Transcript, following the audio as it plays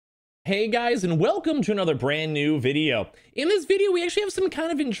Hey guys, and welcome to another brand new video. In this video, we actually have some kind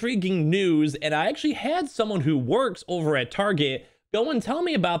of intriguing news, and I actually had someone who works over at Target go and tell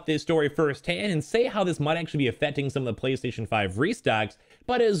me about this story firsthand and say how this might actually be affecting some of the PlayStation 5 restocks.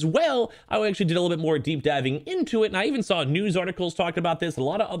 But as well, I actually did a little bit more deep diving into it, and I even saw news articles talking about this, a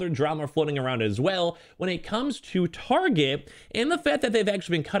lot of other drama floating around as well when it comes to Target and the fact that they've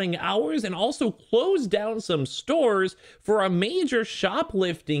actually been cutting hours and also closed down some stores for a major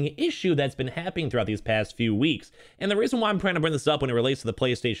shoplifting issue that's been happening throughout these past few weeks. And the reason why I'm trying to bring this up when it relates to the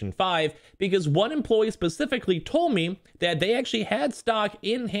PlayStation 5, because one employee specifically told me that they actually had stock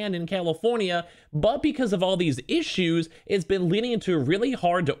in hand in California, but because of all these issues, it's been leading into really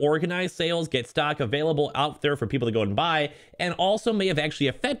hard to organize sales, get stock available out there for people to go and buy, and also may have actually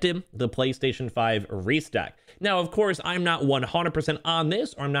affected the PlayStation 5 restock. Now, of course, I'm not 100% on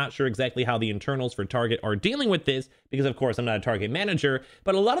this, or I'm not sure exactly how the internals for Target are dealing with this, because of course I'm not a Target manager,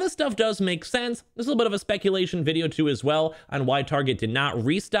 but a lot of the stuff does make sense. There's a little bit of a speculation video too as well on why Target did not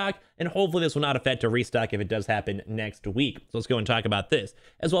restock, and hopefully this will not affect a restock if it does happen next week. So let's go and talk about this.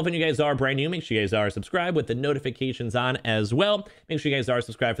 As well, if you guys are brand new, make sure you guys are subscribed with the notifications on as well. Make sure you guys are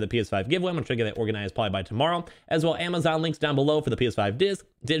subscribed for the PS5 giveaway. I'm gonna try to get that organized probably by tomorrow. As well, Amazon links down below for the PS5 disc,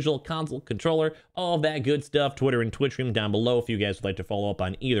 digital, console, controller, all of that good stuff. Twitter and Twitch stream down below if you guys would like to follow up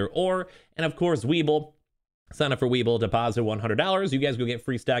on either or. And of course, Webull. Sign up for Webull, deposit $100. You guys go get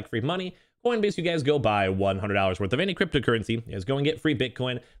free stock, free money. Coinbase, you guys go buy $100 worth of any cryptocurrency. You guys go and get free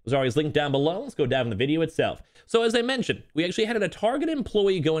Bitcoin. Those are always linked down below. Let's go down in the video itself. So as I mentioned, we actually had a Target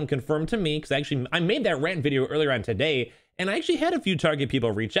employee go and confirm to me, because I made that rant video earlier on today, and I actually had a few Target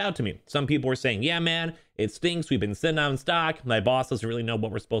people reach out to me. Some people were saying, yeah, man, it stinks. We've been sitting on stock. My boss doesn't really know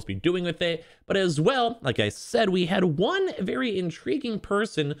what we're supposed to be doing with it. But as well, like I said, we had one very intriguing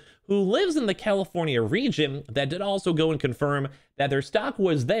person who lives in the California region that did also go and confirm that their stock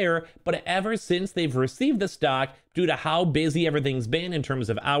was there, but ever since they've received the stock, due to how busy everything's been in terms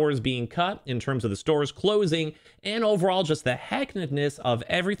of hours being cut, in terms of the stores closing, and overall just the hecticness of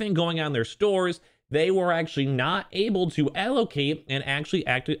everything going on in their stores, they were actually not able to allocate and actually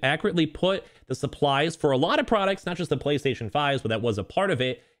accurately put the supplies for a lot of products, not just the PlayStation 5s, but that was a part of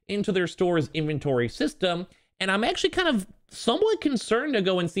it, into their store's inventory system. And I'm actually kind of somewhat concerned to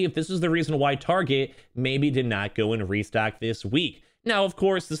go and see if this is the reason why Target maybe did not go and restock this week. Now, of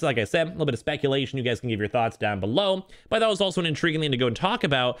course, this is, like I said, a little bit of speculation. You guys can give your thoughts down below. But that was also an intriguing thing to go and talk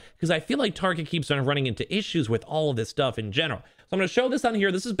about, because I feel like Target keeps on running into issues with all of this stuff in general. So I'm going to show this on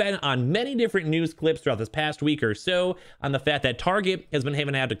here. This has been on many different news clips throughout this past week or so on the fact that Target has been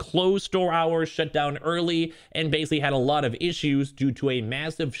having to close store hours, shut down early, and basically had a lot of issues due to a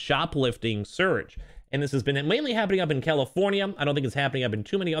massive shoplifting surge. And this has been mainly happening up in California. I don't think it's happening up in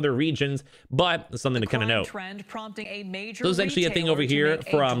too many other regions, but it's something to kind of note. So this is actually a thing over here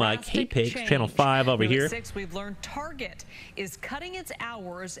from K-Pix, Channel 5 over here. We've learned Target is cutting its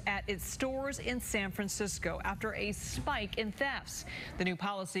hours at its stores in San Francisco after a spike in thefts. The new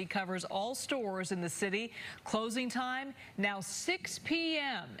policy covers all stores in the city. Closing time now 6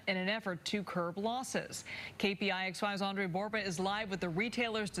 p.m. in an effort to curb losses. KPIX5's Andrea Borba is live with the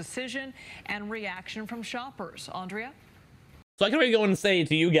retailer's decision and reaction from shoppers. Andrea? So I can already go and say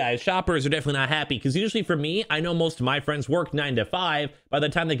to you guys, shoppers are definitely not happy, because usually for me, I know most of my friends work 9 to 5. By the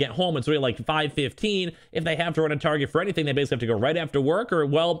time they get home, it's really like 5:15. If they have to run a Target for anything, they basically have to go right after work, or,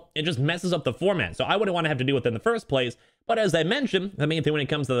 well, it just messes up the format. So I wouldn't want to have to deal with it in the first place. But as I mentioned, the main thing when it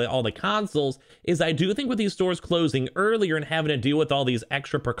comes to all the consoles is I do think with these stores closing earlier and having to deal with all these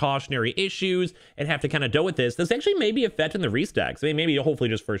extra precautionary issues and have to kind of deal with this actually may be affecting the restocks. I mean, maybe hopefully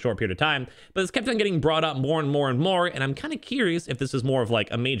just for a short period of time, but it's kept on getting brought up more and more and more, and I'm kind of curious if this is more of like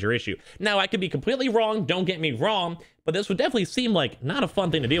a major issue. Now, I could be completely wrong, don't get me wrong, but this would definitely seem like not a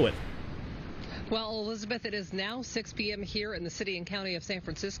fun thing to deal with. Well, Elizabeth, it is now 6 p.m. here in the city and county of San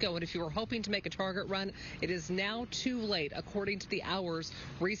Francisco, and if you were hoping to make a Target run, it is now too late, according to the hours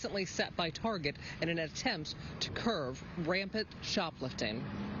recently set by Target in an attempt to curb rampant shoplifting.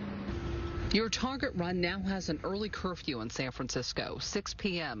 Your Target run now has an early curfew in San Francisco, 6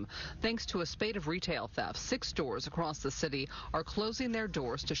 p.m. Thanks to a spate of retail thefts, 6 stores across the city are closing their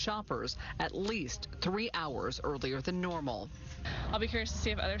doors to shoppers at least 3 hours earlier than normal. I'll be curious to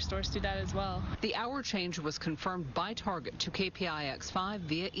see if other stores do that as well. The hour change was confirmed by Target to KPIX5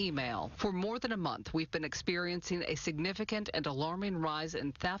 via email. For more than a month, we've been experiencing a significant and alarming rise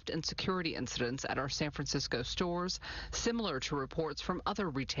in theft and security incidents at our San Francisco stores, similar to reports from other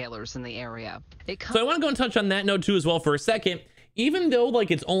retailers in the area. So I want to go and touch on that note too as well for a second. even though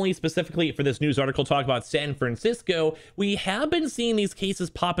like it's only specifically for this news article talk about San Francisco, we have been seeing these cases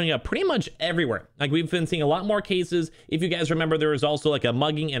popping up pretty much everywhere. Like we've been seeing a lot more cases. If you guys remember, there was also like a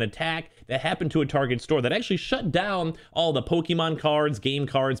mugging and attack that happened to a Target store that actually shut down all the Pokemon cards, game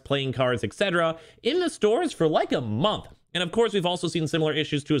cards, playing cards, etc. in the stores for like a month. And of course, we've also seen similar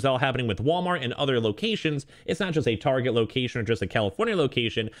issues too as well happening with Walmart and other locations. It's not just a Target location or just a California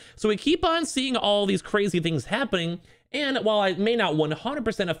location. So we keep on seeing all these crazy things happening. And while it may not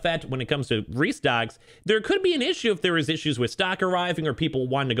 100% affect when it comes to restocks, there could be an issue if there is issues with stock arriving or people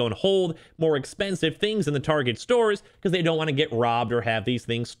wanting to go and hold more expensive things in the Target stores because they don't want to get robbed or have these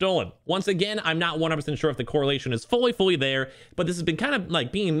things stolen. Once again, I'm not 100% sure if the correlation is fully there, but this has been kind of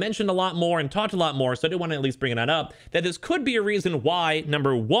like being mentioned a lot more and talked a lot more, so I did want to at least bring that up, that this could be a reason why,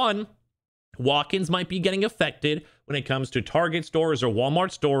 number one, walk-ins might be getting affected when it comes to Target stores or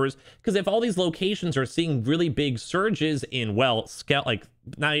Walmart stores, because if all these locations are seeing really big surges in, well, like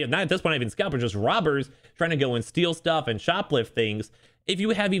not at this point even scalpers, just robbers trying to go and steal stuff and shoplift things, if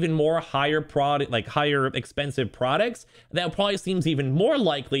you have even more higher expensive products, that probably seems even more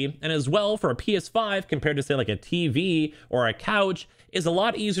likely. And as well, for a PS5 compared to say like a TV or a couch, is a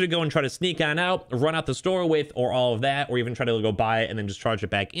lot easier to go and try to sneak on out, run out the store with, or all of that, or even try to go buy it and then just charge it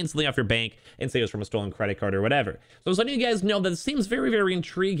back instantly off your bank and say it was from a stolen credit card or whatever. So I was letting you guys know that it seems very, very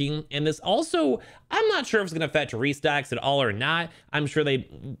intriguing. And this also, I'm not sure if it's going to affect restocks at all or not. I'm sure the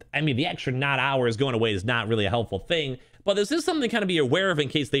extra not hours going away is not really a helpful thing. But this is something to kind of be aware of in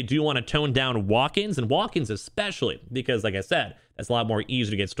case they do want to tone down walk-ins, and walk-ins especially, because like I said, that's a lot more easy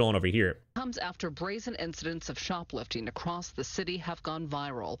to get stolen over here. Comes after brazen incidents of shoplifting across the city have gone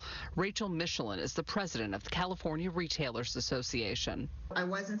viral. Rachel Michelin is the president of the California Retailers Association. I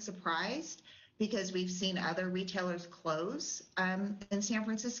wasn't surprised because we've seen other retailers close in San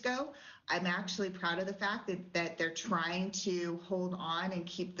Francisco. I'm actually proud of the fact that they're trying to hold on and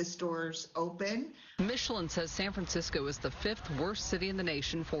keep the stores open. Michelin says San Francisco is the 5th worst city in the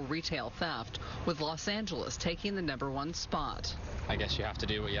nation for retail theft, with Los Angeles taking the #1 spot. I guess you have to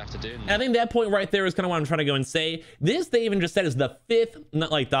do what you have to do. I think that point right there is kind of what I'm trying to go and say. This, they even just said, is the 5th,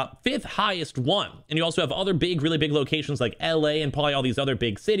 not like the 5th highest one. And you also have other big, really big locations like LA and probably all these other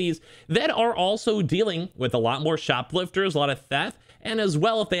big cities that are also dealing with a lot more shoplifters, a lot of theft. And as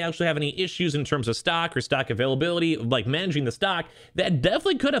well, if they actually have any issues in terms of stock or stock availability, like managing the stock, that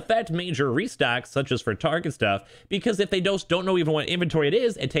definitely could affect major restocks, such as for Target stuff, because if they don't know even what inventory it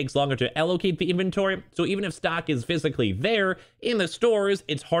is, it takes longer to allocate the inventory. So even if stock is physically there in the stores,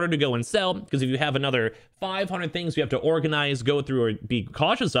 it's harder to go and sell, because if you have another 500 things you have to organize, go through, or be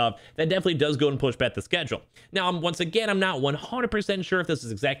cautious of, that definitely does go and push back the schedule. Now, once again, I'm not 100% sure if this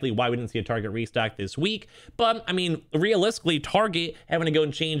is exactly why we didn't see a Target restock this week, but I mean, realistically, Target having to go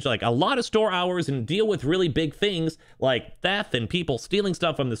and change like a lot of store hours and deal with really big things like theft and people stealing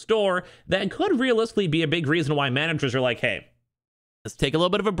stuff from the store, that could realistically be a big reason why managers are like, hey, let's take a little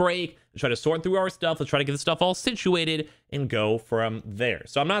bit of a break, try to sort through our stuff, let's try to get the stuff all situated and go from there.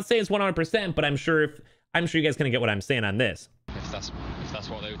 So I'm not saying it's 100%, but I'm sure you guys can get what I'm saying on this. If that's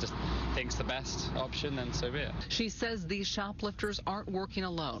what they just think's the best option, then so be it. She says these shoplifters aren't working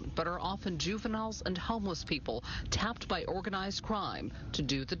alone, but are often juveniles and homeless people tapped by organized crime to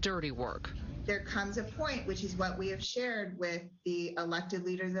do the dirty work. There comes a point, which is what we have shared with the elected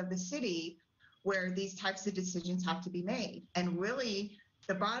leaders of the city, where these types of decisions have to be made. And really,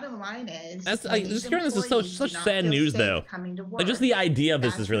 the bottom line is, just hearing this is such sad news, though. Like, just the idea of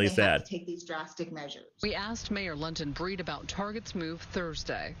this is really sad. Take these drastic measures. We asked Mayor London Breed about Target's move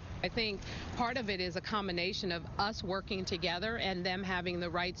Thursday. I think part of it is a combination of us working together and them having the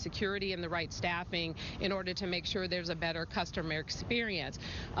right security and the right staffing in order to make sure there's a better customer experience.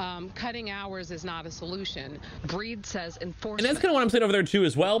 Cutting hours is not a solution. Breed says enforcement. And that's kind of what I'm saying over there too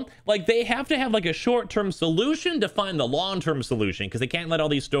as well. Like, they have to have like a short-term solution to find the long-term solution, because they can't let all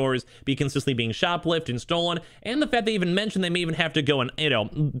these stores be consistently being shoplifted and stolen. And the fact they even mentioned they may even have to go and,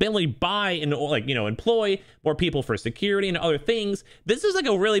 barely buy and employ more people for security and other things. This is like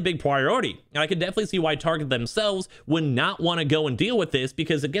a really big priority, and I could definitely see why Target themselves would not want to go and deal with this,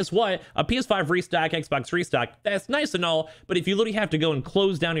 because guess what, a PS5 restock, Xbox restock, that's nice and all, but if you literally have to go and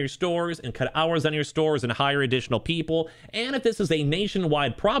close down your stores and cut hours on your stores and hire additional people, and if this is a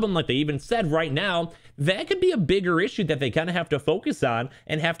nationwide problem like they even said right now, that could be a bigger issue that they kind of have to focus on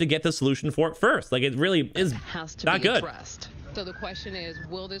and have to get the solution for it first. Like, it really is not good. So the question is,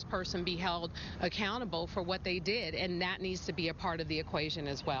 will this person be held accountable for what they did? And that needs to be a part of the equation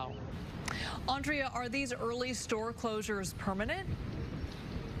as well. Andrea, are these early store closures permanent?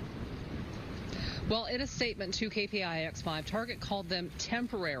 Well, in a statement to KPIX5, Target called them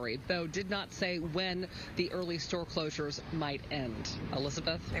temporary, though did not say when the early store closures might end.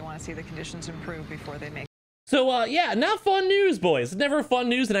 Elizabeth? They want to see the conditions improve before they make. So, yeah, not fun news, boys. It's never fun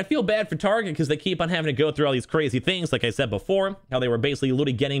news, and I feel bad for Target because they keep on having to go through all these crazy things, like I said before, how they were basically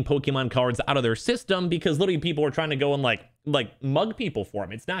literally getting Pokemon cards out of their system because literally people were trying to go and, like mug people for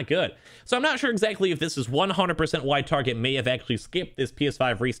them. It's not good. So I'm not sure exactly if this is 100% why Target may have actually skipped this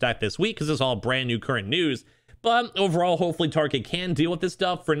PS5 restock this week because this is all brand new current news. But overall, hopefully Target can deal with this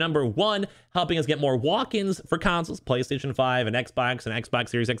stuff for number one, helping us get more walk-ins for consoles, PlayStation 5 and Xbox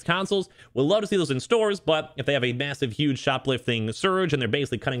Series X consoles. We'd love to see those in stores, but if they have a massive, huge shoplifting surge and they're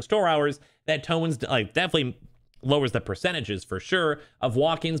basically cutting store hours, that definitely lowers the percentages for sure of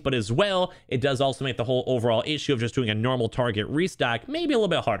walk-ins, but as well, it does also make the whole overall issue of just doing a normal Target restock maybe a little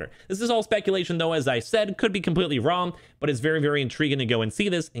bit harder. This is all speculation though, as I said, could be completely wrong, but it's very, very intriguing to go and see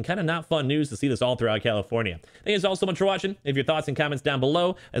this, and kind of not fun news to see this all throughout California. Thank you guys all so much for watching. If your thoughts and comments down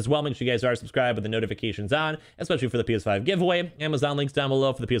below, as well, make sure you guys are subscribed with the notifications on, especially for the PS5 giveaway. Amazon links down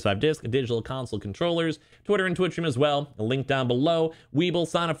below for the PS5 disc, digital console controllers, Twitter and Twitch stream as well, a link down below. Weeble,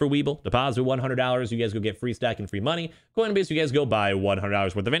 sign up for Weeble, deposit $100, you guys go get free stack and free money. Coinbase, you guys go buy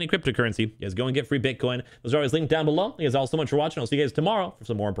 $100 worth of any cryptocurrency. You guys go and get free Bitcoin. Those are always linked down below. Thank you guys all so much for watching. I'll see you guys tomorrow for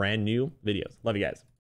some more brand new videos. Love you guys.